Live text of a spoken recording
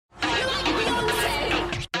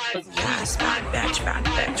Yes, bad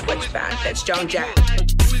bitch, which bad bitch, Joan Jack.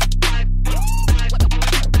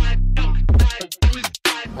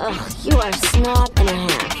 Ugh, you are a snob and a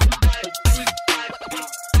half.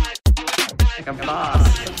 Like a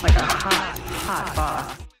boss, like a hot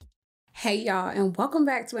boss. Hey y'all, and welcome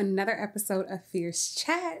back to another episode of Fierce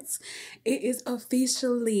Chats. It is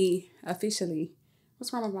officially,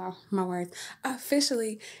 what's wrong with my words?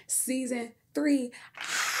 Officially season 3.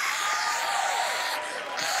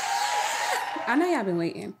 I know y'all been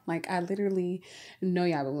waiting. Like, I literally know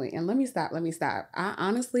y'all been waiting. Let me stop. I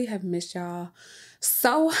honestly have missed y'all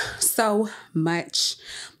so much.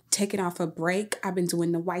 Taking off a break. I've been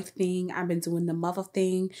doing the wife thing. I've been doing the mother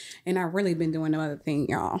thing. And I've really been doing the other thing,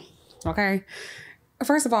 y'all. Okay?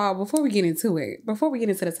 First of all, before we get into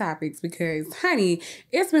the topics, because, honey,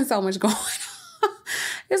 it's been so much going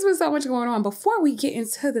on. Before we get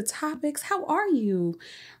into the topics, how are you?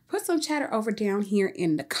 Put some chatter over down here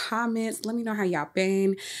in the comments. Let me know how y'all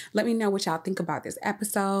been. Let me know what y'all think about this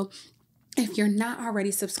episode. If you're not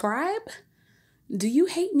already subscribed, do you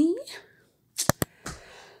hate me?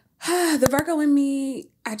 The Virgo in me,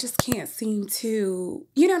 I just can't seem to,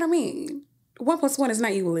 you know what I mean? 1 + 1 is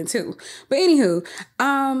not equaling 2. But anywho,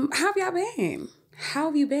 how have y'all been? How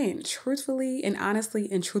have you been? Truthfully and honestly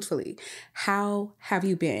and truthfully, how have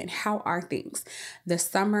you been? How are things? The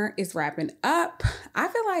summer is wrapping up. I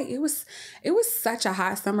feel like it was such a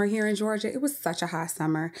hot summer here in Georgia. It was such a hot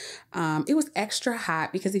summer. It was extra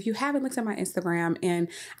hot because if you haven't looked at my Instagram, and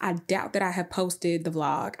I doubt that I have posted the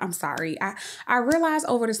vlog, I'm sorry. I realized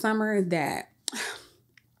over the summer that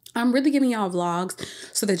I'm really giving y'all vlogs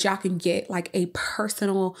so that y'all can get like a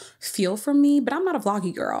personal feel from me, but I'm not a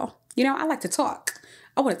vloggy girl. You know, I like to talk.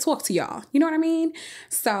 I want to talk to y'all. You know what I mean?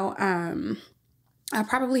 So, I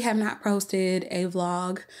probably have not posted a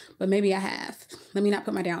vlog, but maybe I have. Let me not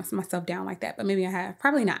put myself down like that, but maybe I have.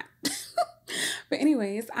 Probably not. But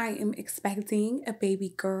anyways, I am expecting a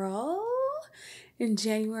baby girl in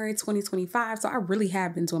January 2025. So I really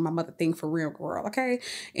have been doing my mother thing for real, girl. Okay.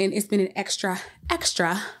 And it's been an extra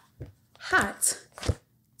hot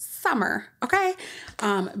summer, okay,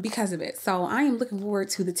 because of it. So I am looking forward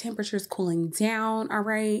to the temperatures cooling down. All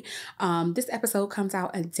right. This episode comes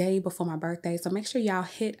out a day before my birthday, so make sure y'all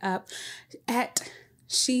hit up at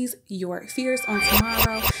She's Your Fierce on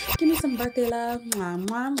tomorrow. Give me some birthday love, mwah,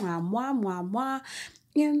 mwah, mwah, mwah, mwah, mwah.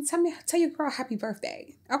 And tell your girl happy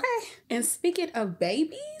birthday, okay? And speaking of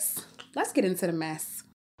babies, let's get into the mess.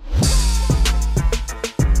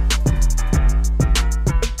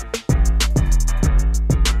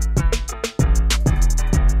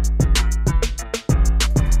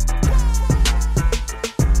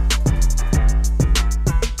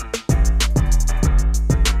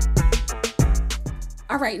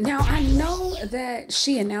 All right, now I know that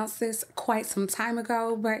she announced this quite some time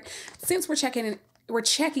ago, but since we're checking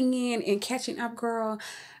in and catching up, girl,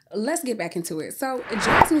 let's get back into it. So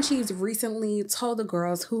Jazmine Cheaves recently told the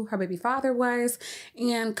girls who her baby father was,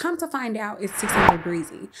 and come to find out it's 600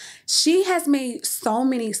 Breezy. She has made so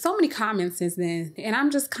many comments since then, and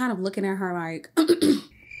I'm just kind of looking at her like,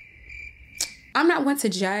 I'm not one to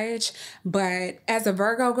judge, but as a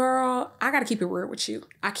Virgo girl, I gotta keep it real with you.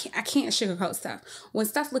 I can't sugarcoat stuff. When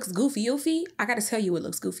stuff looks goofy, I gotta tell you it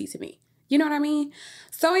looks goofy to me. You know what I mean?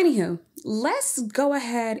 So anywho, let's go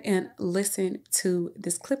ahead and listen to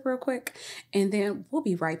this clip real quick, and then we'll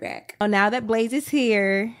be right back. Now that Blaze is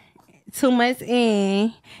here, 2 months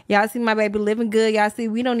in, y'all see my baby living good. Y'all see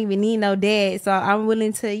we don't even need no dad. So I'm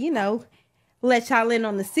willing to, you know, let y'all in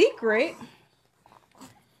on the secret.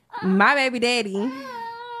 My baby daddy.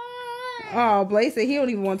 Oh, Blaze said he don't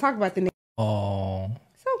even want to talk about the nigga. Oh.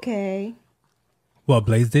 It's okay. Well,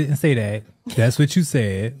 Blaze didn't say that. That's what you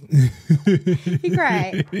said. He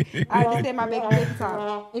cried. I just said my baby daddy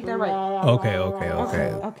talk. Ain't that right?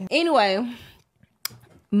 Okay. Anyway,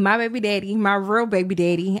 my baby daddy, my real baby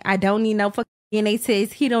daddy. I don't need no fucking DNA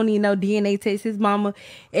test. He don't need no DNA test. His mama.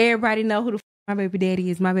 Everybody know who the my baby daddy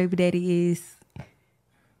is. My baby daddy is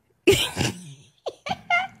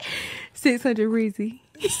 600 Reezy.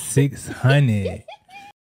 600.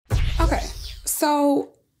 Okay, so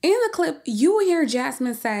in the clip, you will hear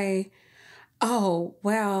Jazmine say, oh,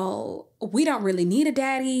 well, we don't really need a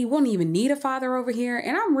daddy. We don't even need a father over here.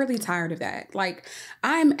 And I'm really tired of that. Like,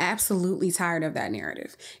 I'm absolutely tired of that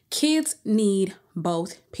narrative. Kids need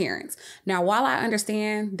both parents. Now, while I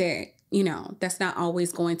understand that, you know, that's not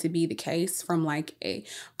always going to be the case from like a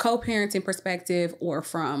co-parenting perspective, or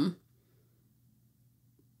from,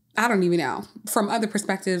 I don't even know, from other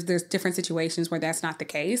perspectives, there's different situations where that's not the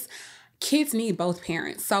case. Kids need both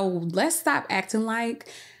parents. So let's stop acting like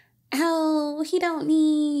oh, he don't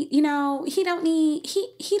need, he don't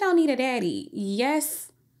need a daddy.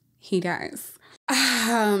 Yes, he does.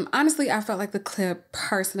 Honestly, I felt like the clip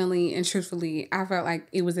personally and truthfully, I felt like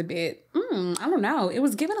it was a bit, I don't know. It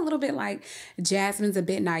was given a little bit like Jazmine's a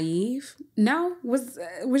bit naive. No, was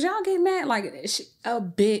y'all getting that? Like a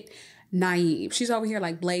bit naive. She's over here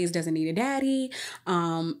like Blaze doesn't need a daddy.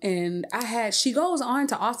 And she goes on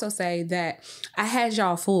to also say that I had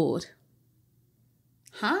y'all fooled.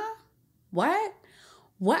 Huh? What?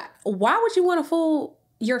 Why would you want to fool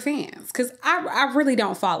your fans? Because I really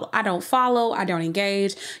don't follow. I don't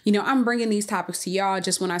engage. I'm bringing these topics to y'all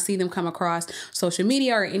just when I see them come across social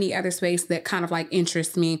media or any other space that kind of like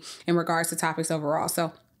interests me in regards to topics overall.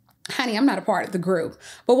 So, honey, I'm not a part of the group.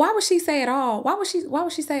 But why would she say it all? Why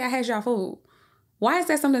would she say I had y'all fooled? Why is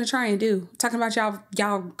that something to try and do? Talking about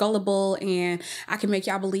y'all gullible and I can make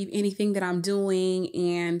y'all believe anything that I'm doing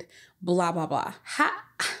and blah, blah, blah.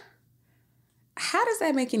 How does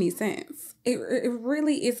that make any sense? It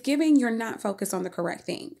really is giving you're not focused on the correct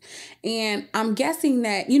thing. And I'm guessing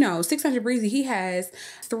that, 600 Breezy, he has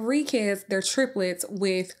 3 kids, they're triplets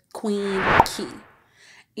with Queen Key.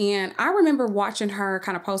 And I remember watching her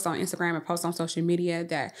kind of post on Instagram and post on social media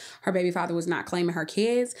that her baby father was not claiming her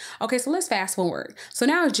kids. Okay, so let's fast forward. So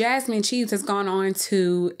now Jazmine Cheaves has gone on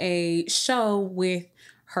to a show with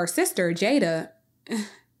her sister, Jada.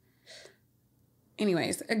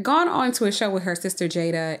 Anyways, gone on to a show with her sister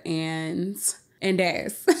Jada and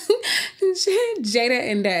Dez.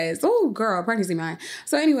 Jada and Dez. Oh, girl, pregnancy mind.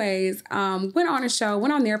 So anyways, went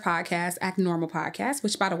on their podcast, Act Normal podcast,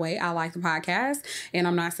 which by the way, I like the podcast and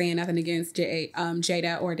I'm not saying nothing against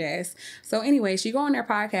Jada or Dez. So anyways, she go on their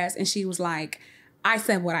podcast and she was like, I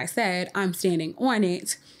said what I said. I'm standing on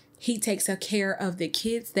it. He takes care of the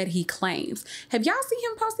kids that he claims. Have y'all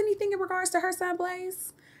seen him post anything in regards to her son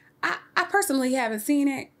Blaze? I personally haven't seen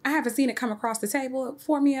it. I haven't seen it come across the table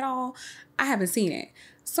for me at all. I haven't seen it.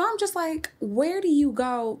 So I'm just like, where do you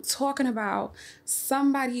go talking about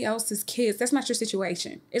somebody else's kids? That's not your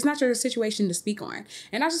situation. It's not your situation to speak on.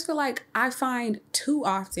 And I just feel like I find too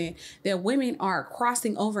often that women are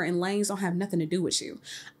crossing over in lanes don't have nothing to do with you.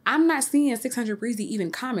 I'm not seeing 600 Breezy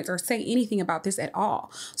even comment or say anything about this at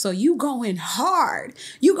all. So you going hard.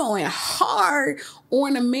 You going hard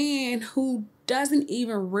on a man who doesn't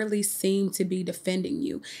even really seem to be defending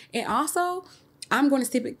you. And also, I'm going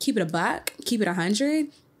to keep it a buck, keep it 100.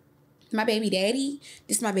 My baby daddy,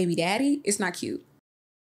 this is my baby daddy. It's not cute.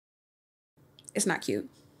 It's not cute.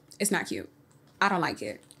 It's not cute. I don't like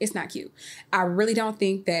it. It's not cute. I really don't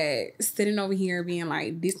think that sitting over here being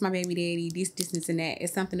like, this my baby daddy, this, and that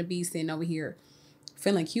is something to be sitting over here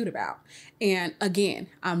feeling cute about. And again,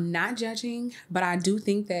 I'm not judging, but I do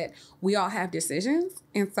think that we all have decisions.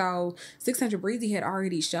 And so 600 Breezy had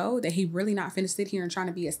already showed that he really not finna sit here and trying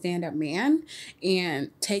to be a stand-up man and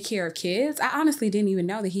take care of kids. I honestly didn't even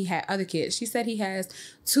know that he had other kids. She said he has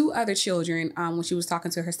 2 other children when she was talking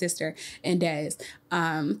to her sister and Dez.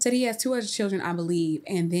 Said he has 2 other children, I believe,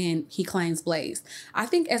 and then he claims Blaze. I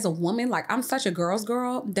think as a woman, like I'm such a girl's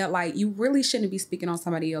girl that like you really shouldn't be speaking on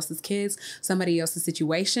somebody else's kids, somebody else's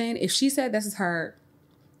situation. If she said this is her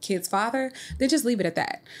kid's father, then just leave it at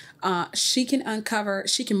that. She can uncover,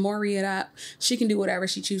 she can Maury it up, she can do whatever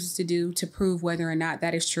she chooses to do to prove whether or not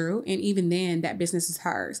that is true. And even then, that business is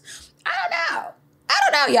hers. I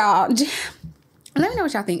don't know, y'all. Let me know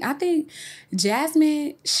what y'all think. I think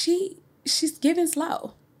Jazmine, she's giving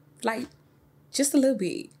slow. Like, just a little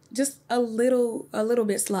bit. Just a little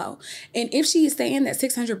bit slow. And if she is saying that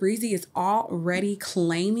 600 Breezy is already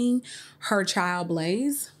claiming her child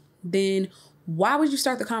Blaze, then why would you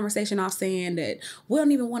start the conversation off saying that we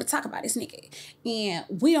don't even want to talk about this nigga and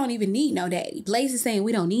we don't even need no daddy? Blaze is saying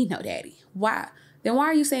we don't need no daddy. Why? Then why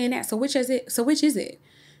are you saying that? So which is it?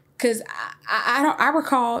 Because I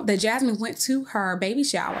recall that Jazmine went to her baby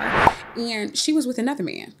shower and she was with another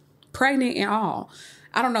man, pregnant and all.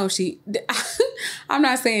 I don't know if I'm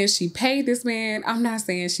not saying she paid this man. I'm not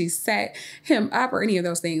saying she set him up or any of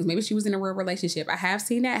those things. Maybe she was in a real relationship. I have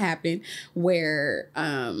seen that happen where,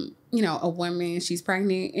 a woman, she's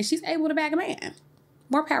pregnant and she's able to bag a man.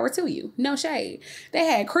 More power to you. No shade. They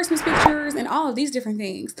had Christmas pictures and all of these different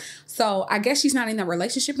things. So I guess she's not in that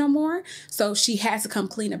relationship no more. So she has to come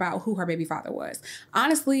clean about who her baby father was.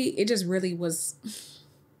 Honestly, it just really was.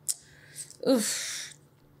 Oof.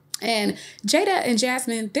 And Jada and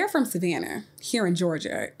Jazmine, they're from Savannah here in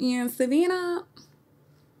Georgia. And Savannah,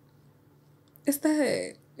 it's the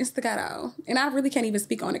hood. It's the ghetto. And I really can't even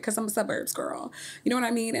speak on it because I'm a suburbs girl. You know what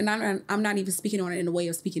I mean? And I'm not even speaking on it in a way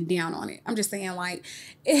of speaking down on it. I'm just saying like,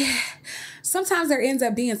 sometimes there ends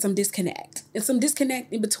up being some disconnect. And some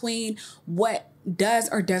disconnect in between what does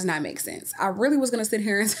or does not make sense. I really was going to sit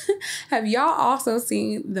here and have y'all also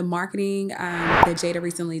seen the marketing that Jada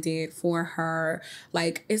recently did for her,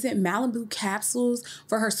 like, is it Malibu capsules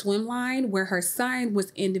for her swim line, where her son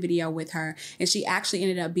was in the video with her and she actually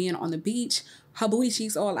ended up being on the beach. Her booty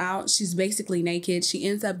cheeks all out. She's basically naked. She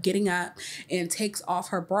ends up getting up and takes off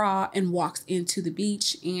her bra and walks into the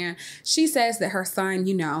beach. And she says that her son,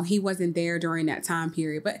 you know, he wasn't there during that time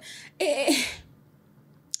period. But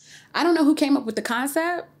I don't know who came up with the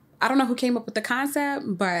concept.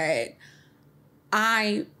 But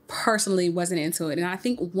I personally wasn't into it. And I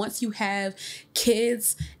think once you have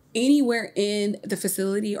kids anywhere in the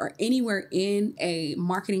facility or anywhere in a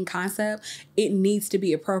marketing concept, it needs to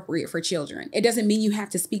be appropriate for children. It doesn't mean you have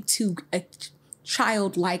to speak to a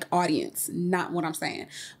childlike audience, not what I'm saying,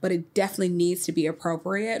 but it definitely needs to be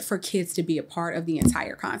appropriate for kids to be a part of the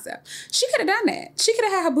entire concept. She could have done that. She could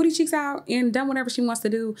have had her booty cheeks out and done whatever she wants to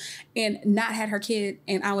do and not had her kid.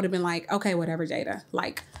 And I would have been like, okay, whatever, Jada.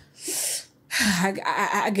 Like,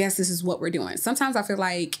 I guess this is what we're doing. Sometimes I feel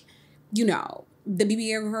like, you know, the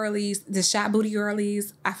BBL girlies, the shot booty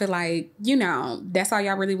girlies, I feel like, you know, that's all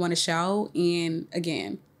y'all really want to show. And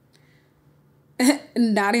again,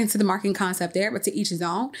 not into the marketing concept there, but to each his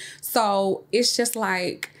own. So it's just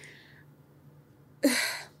like,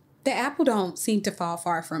 the apple don't seem to fall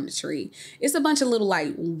far from the tree. It's a bunch of little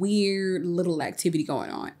like weird little activity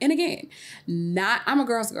going on. And again, I'm a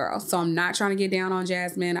girl's girl, so I'm not trying to get down on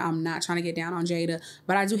Jazmine. I'm not trying to get down on Jada,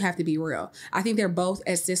 but I do have to be real. I think they're both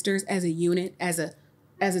as sisters, as a unit, as a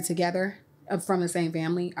together from the same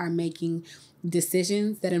family, are making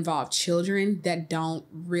decisions that involve children that aren't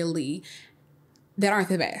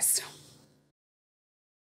the best.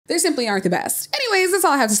 They simply aren't the best. Anyways, that's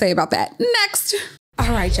all I have to say about that. Next. All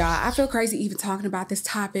right, y'all. I feel crazy even talking about this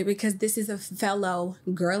topic because this is a fellow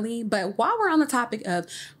girly. But while we're on the topic of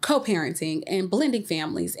co-parenting and blending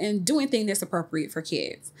families and doing things that's appropriate for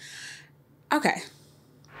kids. Okay.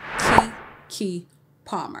 Keke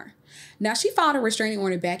Palmer. Now, she filed a restraining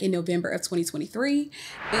order back in November of 2023.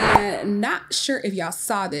 And not sure if y'all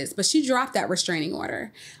saw this, but she dropped that restraining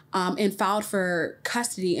order and filed for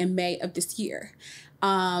custody in May of this year.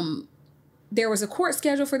 There was a court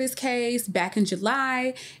schedule for this case back in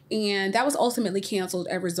July, and that was ultimately canceled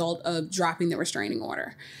as a result of dropping the restraining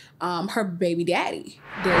order. Her baby daddy,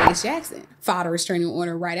 Darius Jackson, filed a restraining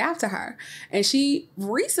order right after her. And she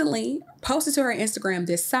recently posted to her Instagram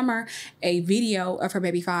this summer a video of her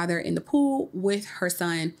baby father in the pool with her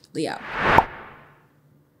son, Leo. I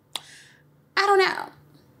don't know.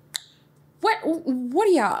 What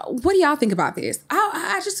do y'all think about this?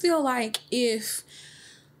 I just feel like if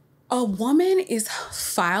a woman is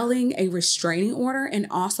filing a restraining order and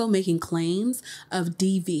also making claims of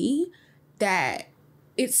DV, that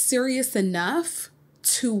it's serious enough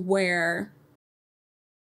to where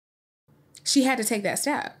she had to take that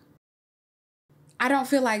step. I don't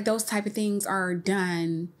feel like those type of things are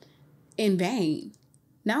done in vain.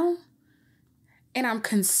 No? And I'm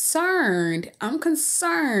concerned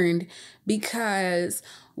because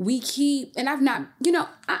we keep, and I'm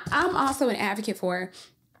also an advocate for,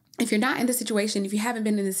 if you're not in the situation, if you haven't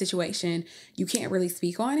been in the situation, you can't really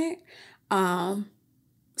speak on it.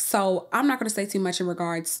 So I'm not going to say too much in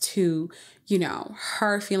regards to,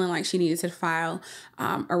 her feeling like she needed to file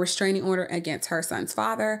a restraining order against her son's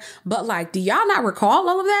father. But like, do y'all not recall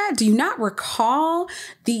all of that? Do you not recall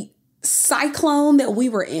the cyclone that we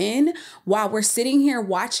were in while we're sitting here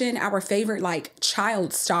watching our favorite like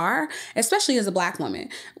child star, especially as a Black woman,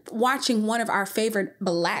 watching one of our favorite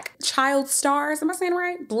Black child stars? Am I saying it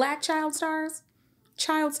right? Black child stars?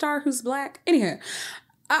 Child star who's Black? Anyhow,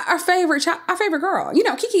 our favorite girl.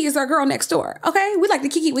 Keke is our girl next door. Okay? We like to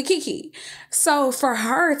kiki with Keke. So for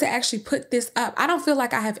her to actually put this up, I don't feel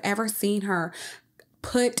like I have ever seen her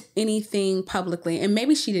put anything publicly, and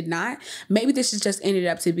maybe she did not. Maybe this is just ended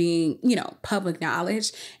up to being, public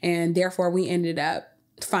knowledge, and therefore we ended up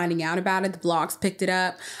finding out about it. The blogs picked it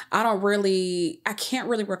up. I can't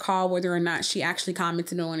really recall whether or not she actually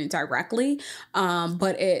commented on it directly.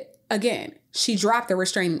 But she dropped the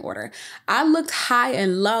restraining order. I looked high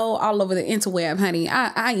and low all over the interweb, honey.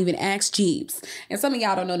 I even asked Jeeves, and some of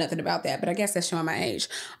y'all don't know nothing about that, but I guess that's showing my age.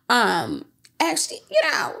 Actually,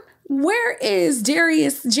 where is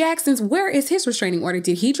Darius Jackson's? Where is his restraining order?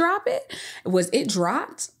 Did he drop it? Was it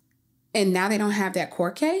dropped? And now they don't have that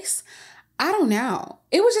court case? I don't know.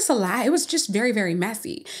 It was just a lie. It was just very, very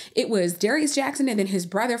messy. It was Darius Jackson and then his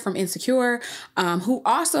brother from Insecure, who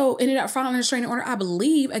also ended up filing a restraining order, I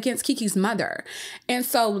believe, against Keke's mother. And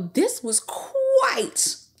so this was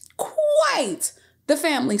quite the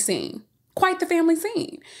family scene. Quite the family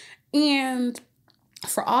scene. And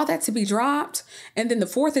for all that to be dropped, and then the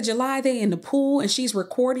 4th of July they in the pool and she's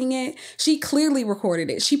recording it. She clearly recorded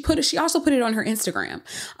it. She also put it on her Instagram.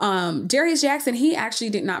 Darius Jackson, he actually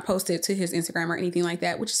did not post it to his Instagram or anything like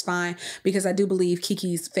that, which is fine because I do believe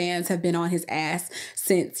Keke's fans have been on his ass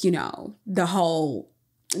since, you know, the whole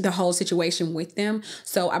situation with them.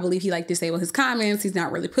 So I believe he like disabled his comments. He's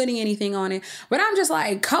not really putting anything on it. But I'm just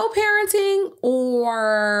like, co-parenting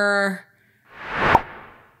or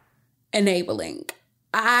enabling?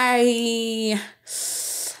 I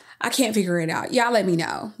can't figure it out. Y'all let me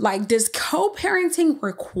know. Like, does co-parenting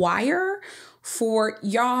require for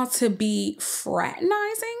y'all to be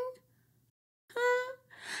fraternizing?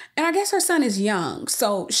 And I guess her son is young,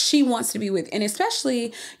 so she wants to be with, and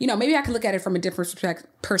especially, you know, maybe I could look at it from a different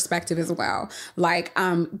perspective as well. Like,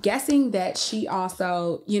 I'm guessing that she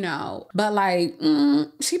also, you know, but like,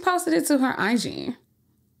 she posted it to her IG.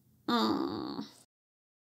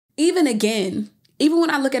 Even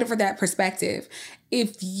when I look at it from that perspective,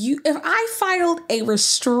 if I filed a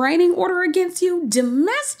restraining order against you,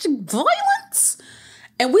 domestic violence,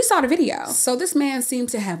 and we saw the video. So this man seemed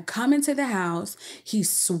to have come into the house. He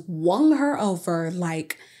swung her over.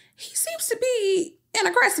 Like, he seems to be an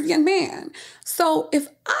aggressive young man. So if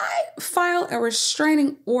I file a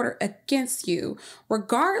restraining order against you,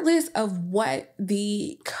 regardless of what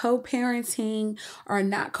the co-parenting or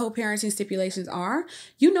not co-parenting stipulations are,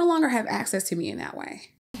 you no longer have access to me in that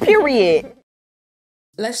way. Period.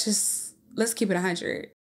 Let's keep it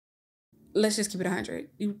 100. Let's just keep it 100.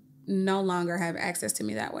 You no longer have access to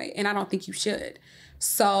me that way. And I don't think you should.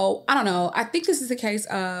 So I don't know. I think this is a case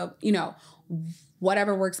of, you know,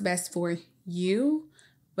 whatever works best for you.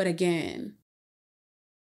 But again,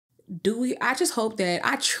 I just hope that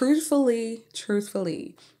I truthfully,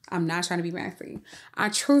 I'm not trying to be messy. I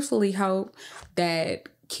truthfully hope that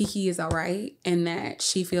Keke is all right and that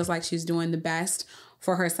she feels like she's doing the best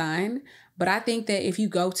for her son. But I think that if you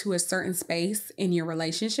go to a certain space in your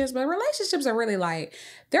relationships, but relationships are really like,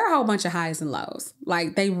 there are a whole bunch of highs and lows.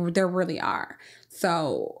 Like there really are.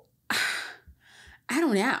 So I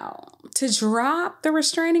don't know. To drop the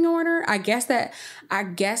restraining order, I guess that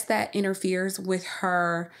interferes with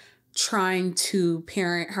her trying to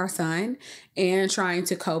parent her son and trying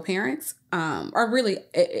to co-parent. Or really,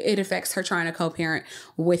 it affects her trying to co-parent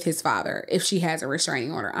with his father if she has a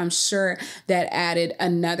restraining order. I'm sure that added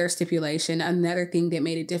another stipulation, another thing that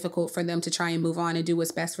made it difficult for them to try and move on and do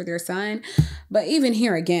what's best for their son. But even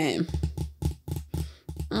here again,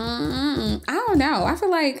 I don't know. I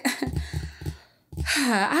feel like,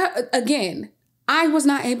 I was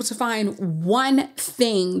not able to find one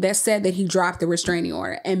thing that said that he dropped the restraining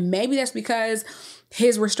order. And maybe that's because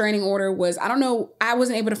his restraining order was, I don't know, I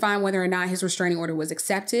wasn't able to find whether or not his restraining order was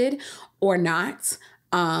accepted or not.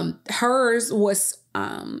 Hers was,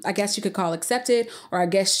 I guess you could call accepted, or I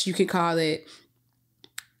guess you could call it,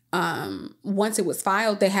 once it was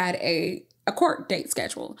filed, they had a court date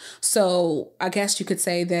schedule. So I guess you could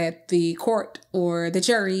say that the court or the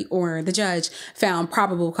jury or the judge found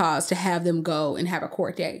probable cause to have them go and have a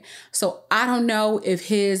court date. So I don't know if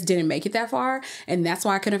his didn't make it that far, and that's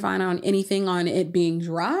why I couldn't find on anything on it being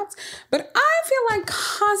dropped. But I feel like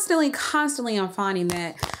constantly I'm finding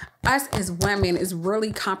that us as women is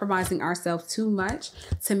really compromising ourselves too much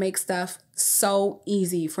to make stuff so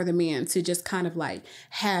easy for the man to just kind of like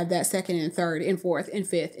have that second and third and fourth and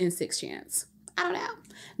fifth and sixth chance. I don't know.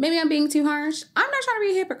 Maybe I'm being too harsh. I'm not trying to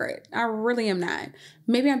be a hypocrite. I really am not.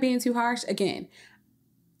 Maybe I'm being too harsh. Again,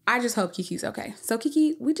 I just hope Keke's okay. So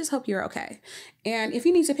Keke, we just hope you're okay. And if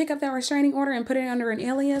you need to pick up that restraining order and put it under an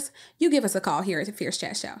alias, you give us a call here at the Fierce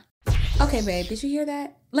Chat Show. Okay, babe, did you hear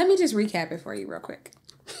that? Let me just recap it for you real quick.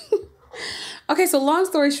 Okay, so long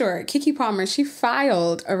story short, Keke Palmer, she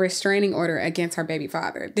filed a restraining order against her baby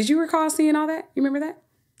father. Did you recall seeing all that? You remember that?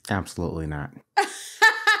 Absolutely not.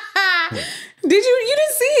 Did you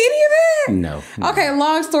didn't see any of that? No. Okay,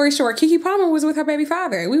 long story short, Keke Palmer was with her baby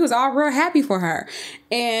father. We was all real happy for her.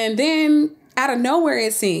 And then out of nowhere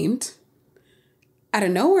it seemed,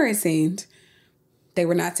 they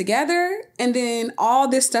were not together. And then all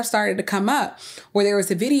this stuff started to come up where there was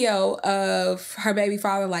a video of her baby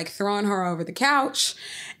father like throwing her over the couch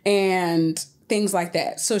and things like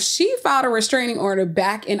that. So she filed a restraining order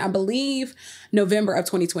back in, I believe, November of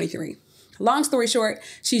 2023. Long story short,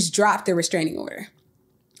 she's dropped the restraining order.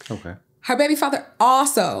 Okay. Her baby father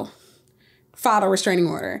also filed a restraining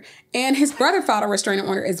order. And his brother filed a restraining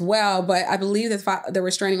order as well. But I believe that the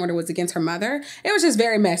restraining order was against her mother. It was just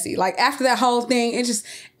very messy. Like after that whole thing, it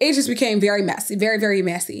just became very messy. Very, very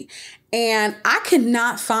messy. And I could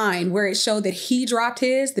not find where it showed that he dropped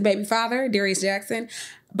the baby father, Darius Jackson.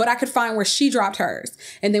 but I could find where she dropped hers.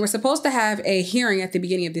 And they were supposed to have a hearing at the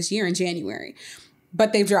beginning of this year in January,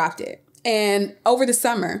 but they've dropped it. And over the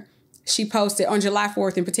summer, she posted, on July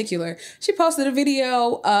 4th in particular, she posted a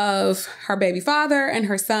video of her baby father and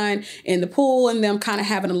her son in the pool and them kind of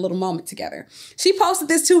having a little moment together. She posted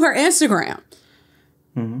this to her Instagram.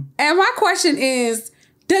 Mm-hmm. And my question is,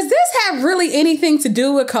 does this have really anything to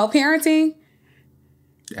do with co-parenting?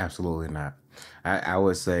 Absolutely not. I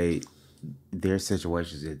would say their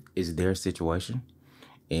situations is their situation,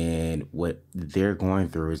 and what they're going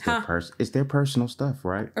through is it's their personal stuff,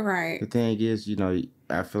 right? Right. The thing is,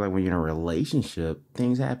 I feel like when you're in a relationship,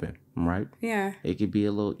 things happen, right? Yeah. It could be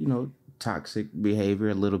a little, toxic behavior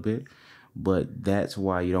a little bit, but that's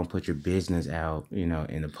why you don't put your business out, in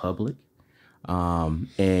the public. And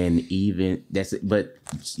even but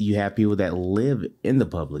you have people that live in the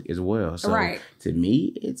public as well. So to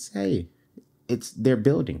me, it's their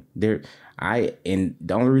building. And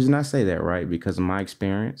the only reason I say that, right, because of my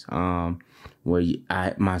experience, where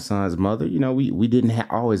my son's mother, we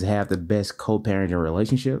didn't always have the best co-parenting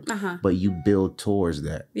relationship, but you build towards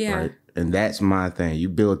that, right? And that's my thing. You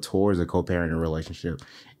build towards a co-parenting relationship.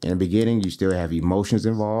 In the beginning, you still have emotions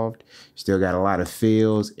involved. You still got a lot of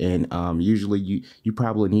feels. And usually you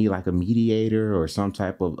probably need like a mediator or some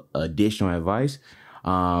type of additional advice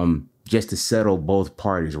just to settle both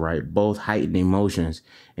parties, right? Both heightened emotions.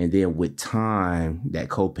 And then with time, that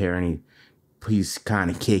co-parenting piece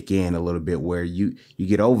kind of kick in a little bit where you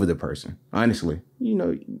get over the person. Honestly,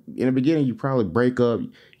 in the beginning, you probably break up.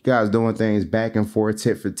 You guys doing things back and forth,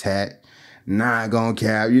 tit for tat. Not gonna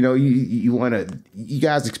cap. You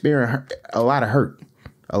guys experience a lot of hurt.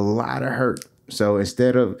 So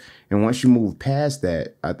and once you move past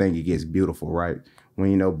that, I think it gets beautiful, right?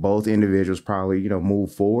 When, both individuals probably,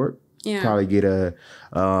 move forward, probably get a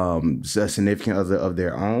significant other of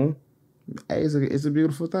their own. Hey, it's a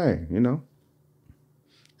beautiful thing,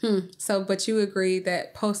 So, but you agree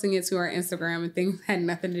that posting it to our Instagram and things had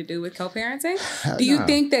nothing to do with co-parenting? Do you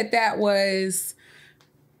think that was...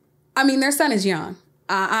 I mean, their son is young.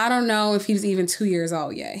 I don't know if he's even 2 years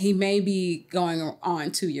old yet. He may be going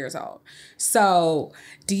on 2 years old. So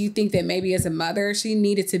do you think that maybe as a mother, she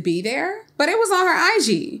needed to be there? But it was on her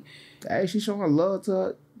IG. Hey, she's showing love to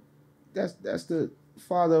her. That's the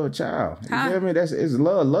father of a child. You know what I mean? It's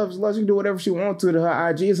love. Love is love. She can do whatever she wants to her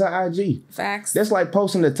IG. It's her IG. Facts. That's like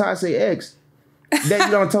posting the toxic ex. That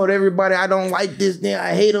you done told everybody, I don't like this. Now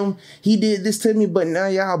I hate him. He did this to me, but now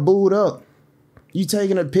y'all booed up. You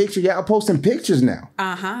taking a picture, y'all posting pictures now.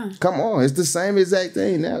 Come on, it's the same exact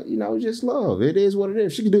thing now. Just love. It is what it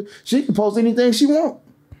is. She can post anything she want.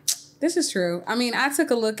 This is true. I mean, I took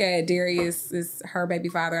a look at Darius, her baby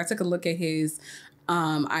father. I took a look at his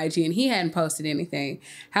IG, and he hadn't posted anything.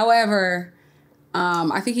 However,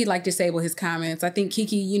 I think he'd disable his comments. I think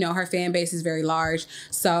Keke, her fan base is very large.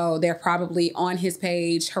 So they're probably on his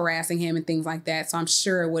page harassing him and things like that. So I'm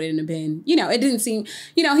sure it wouldn't have been, it didn't seem,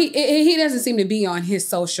 he doesn't seem to be on his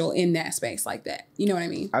social in that space like that. You know what I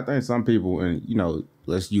mean? I think some people, and,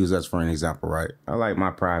 let's use us for an example, right? I like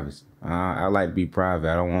my privacy. I like to be private.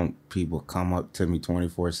 I don't want people come up to me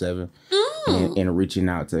 24/7 and reaching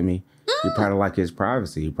out to me. You probably like his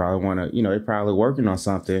privacy. You probably want to, they're probably working on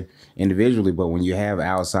something individually. But when you have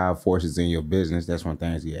outside forces in your business, that's when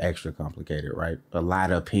things get extra complicated, right? A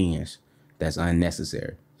lot of opinions that's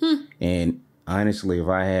unnecessary. And honestly, if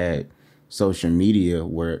I had social media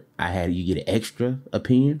where you get extra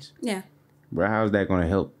opinions, bro, how's that going to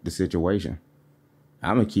help the situation?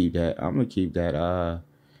 I'm gonna keep that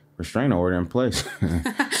restraining order in place.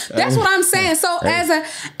 That's what I'm saying. So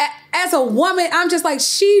as a woman, I'm just like,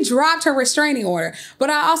 she dropped her restraining order. But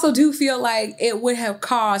I also do feel like it would have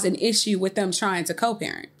caused an issue with them trying to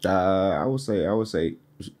co-parent. I would say,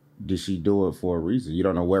 did she do it for a reason? You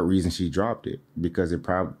don't know what reason she dropped it, because it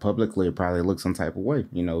probably looks some type of way.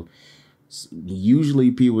 Usually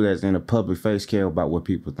people that's in a public face care about what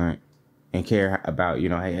people think and care about,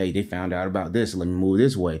 hey, they found out about this, let me move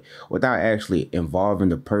this way, without actually involving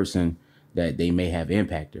the person that they may have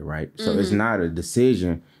impacted, right? So it's not a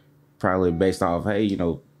decision probably based off, hey,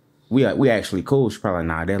 we actually cool. She's probably,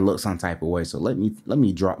 nah, that looks some type of way, so let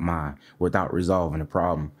me drop mine without resolving the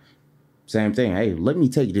problem. Same thing, hey, let me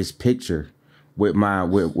take this picture with my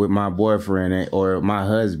boyfriend or my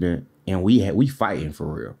husband, and we fighting for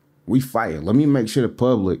real. We fighting. Let me make sure the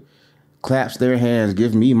public claps their hands,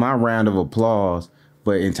 give me my round of applause,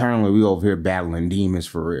 but internally we over here battling demons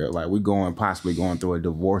for real. Like we possibly going through a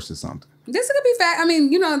divorce or something. This could be fact. I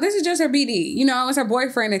mean, this is just her BD. It's her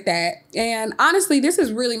boyfriend at that. And honestly, this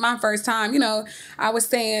is really my first time. I was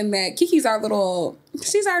saying that Keke's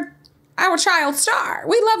she's our child star.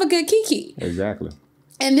 We love a good Keke. Exactly.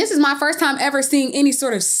 And this is my first time ever seeing any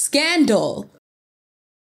sort of scandal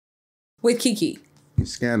with Keke.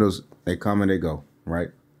 Scandals, they come and they go, right?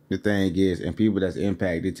 The thing is, and people that's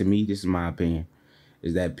impacted, to me, this is my opinion,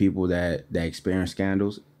 is that people that experience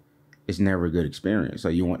scandals, it's never a good experience. So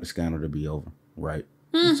you want the scandal to be over, right?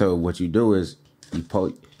 So what you do is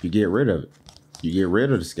you get rid of it. You get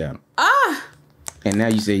rid of the scandal. And now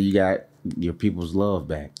you say you got your people's love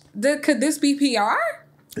back. Could this be PR?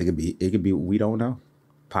 It could be, we don't know.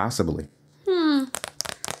 Possibly.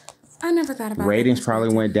 I never thought about Ratings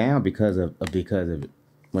probably went down because of it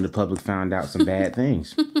when the public found out some bad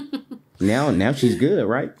things. Now she's good,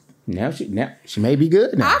 right? Now she may be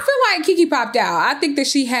good now. I feel like Keke popped out. I think that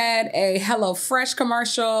she had a Hello Fresh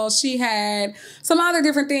commercial. She had some other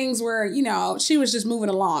different things where, you know, she was just moving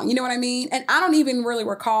along. You know what I mean? And I don't even really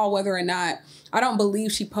recall whether or not, I don't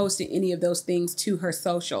believe she posted any of those things to her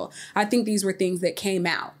social. I think these were things that came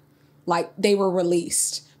out. Like they were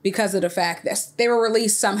released because of the fact that they were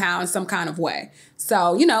released somehow in some kind of way.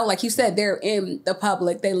 So, you know, like you said, they're in the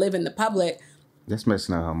public. They live in the public. That's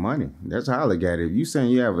messing up her money. That's how I look at it. If you saying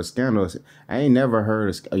you have a scandal, I ain't never heard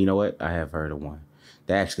of, you know what? I have heard of one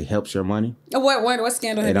that actually helps your money. What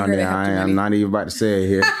scandal have you heard that helped your money? I'm not even about to say it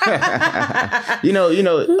here. you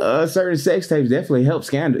know, certain sex tapes definitely help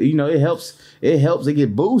scandal. You know, it helps, it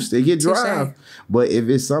get boosted, it get drive. But if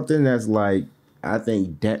it's something that's like, I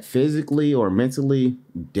think that physically or mentally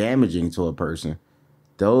damaging to a person,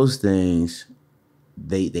 those things,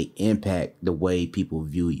 they impact the way people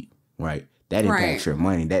view you, right? That impacts your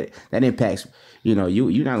money. That impacts, you know,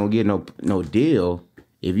 you're not gonna get no deal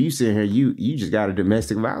if you sit here, you just got a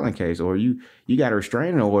domestic violence case or you got a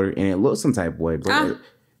restraining order and it looks some type of way. But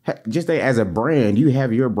just as a brand, you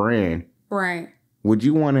have your brand. Right. Would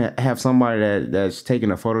you want to have somebody that's taking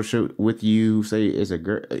a photo shoot with you, say it's a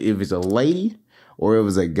girl, if it's a lady or it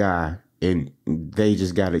was a guy and they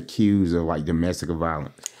just got accused of like domestic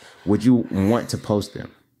violence? Would you want to post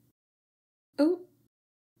them? Ooh.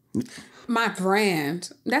 My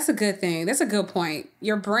brand. That's a good thing. That's a good point.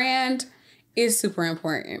 Your brand is super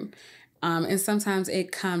important. And sometimes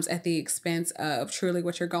it comes at the expense of truly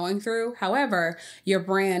what you're going through. However, your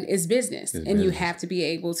brand is business and you have to be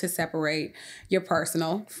able to separate your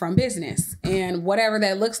personal from business. And whatever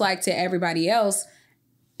that looks like to everybody else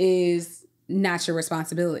is not your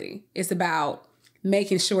responsibility. It's about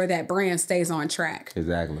making sure that brand stays on track.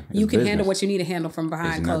 Exactly. You can handle what you need to handle from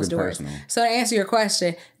behind closed doors. So to answer your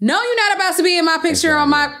question, no, you're not about to be in my picture on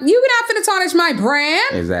my, you're not finna tarnish my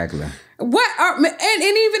brand. Exactly. What are, and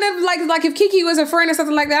even if like if Keke was a friend or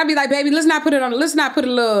something like that, I'd be like, baby, let's not put a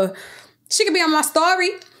little, she could be on my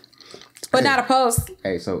story, but not a post.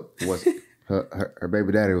 Hey, so what's her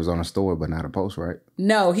baby daddy was on a story, but not a post, right?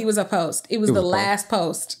 No, he was a post. It was the last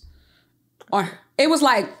post. Or it was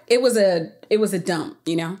like, it was a dump,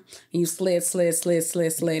 you know? And you slid,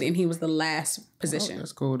 and he was the last position. Oh,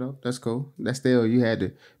 that's cool though. That's cool. That's still, you had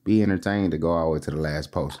to be entertained to go all the way to the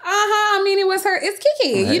last post. I mean, it was her, it's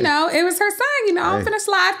Keke, hey. You know? It was her son, you know? I'm finna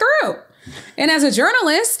slide through. And as a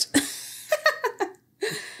journalist...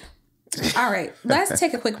 All right, let's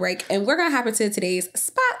take a quick break and we're gonna hop into today's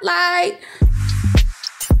spotlight.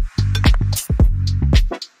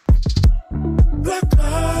 Black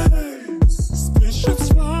eyes,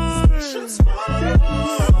 spaceships flying.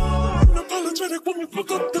 Unapologetic when we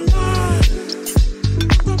fuck up the night.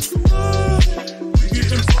 Fuck up the night. We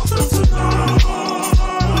getting fucked up tonight.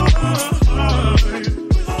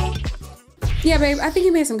 Yeah, babe, I think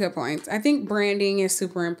you made some good points. I think branding is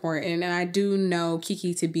super important. And I do know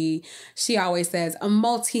Keke to be, she always says, a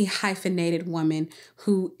multi-hyphenated woman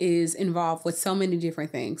who is involved with so many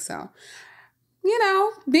different things. So, you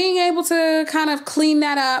know, being able to kind of clean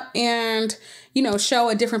that up and, you know, show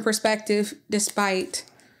a different perspective despite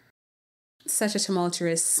such a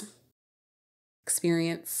tumultuous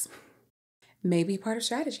experience may be part of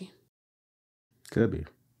strategy. Could be.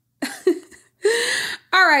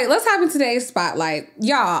 All right, let's hop into today's spotlight.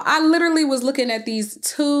 Y'all, I literally was looking at these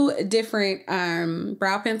two different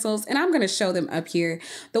brow pencils, and I'm going to show them up here.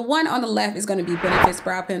 The one on the left is going to be Benefits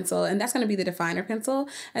Brow Pencil, and that's going to be the definer pencil.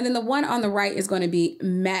 And then the one on the right is going to be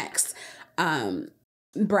Max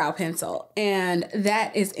Brow Pencil, and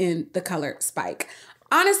that is in the color Spike.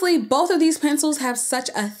 Honestly, both of these pencils have such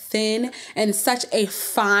a thin and such a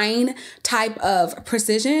fine type of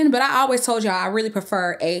precision, but I always told y'all I really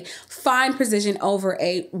prefer a fine precision over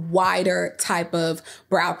a wider type of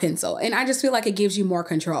brow pencil. And I just feel like it gives you more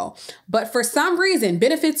control. But for some reason,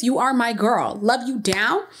 Benefits, you are my girl. Love you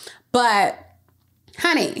down. But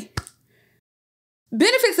honey,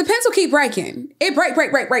 Benefits, the pencil keep breaking. It break.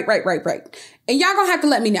 And y'all gonna have to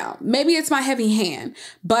let me know. Maybe it's my heavy hand,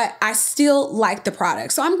 but I still like the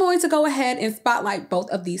product. So I'm going to go ahead and spotlight both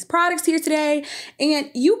of these products here today. And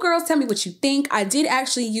you girls tell me what you think. I did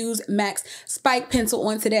actually use MAC's Spike Pencil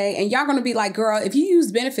on today. And y'all gonna be like, girl, if you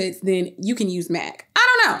use Benefits, then you can use MAC.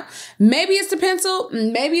 I don't know. Maybe it's the pencil.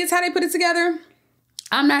 Maybe it's how they put it together.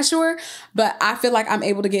 I'm not sure, but I feel like I'm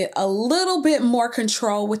able to get a little bit more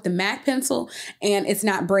control with the MAC pencil and it's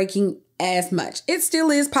not breaking as much. It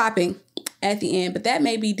still is popping at the end, but that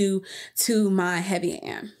may be due to my heavy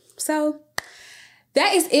hand. So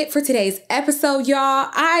that is it for today's episode, y'all.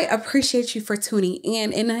 I appreciate you for tuning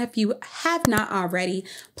in. And if you have not already,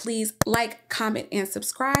 please like, comment, and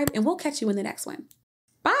subscribe, and we'll catch you in the next one.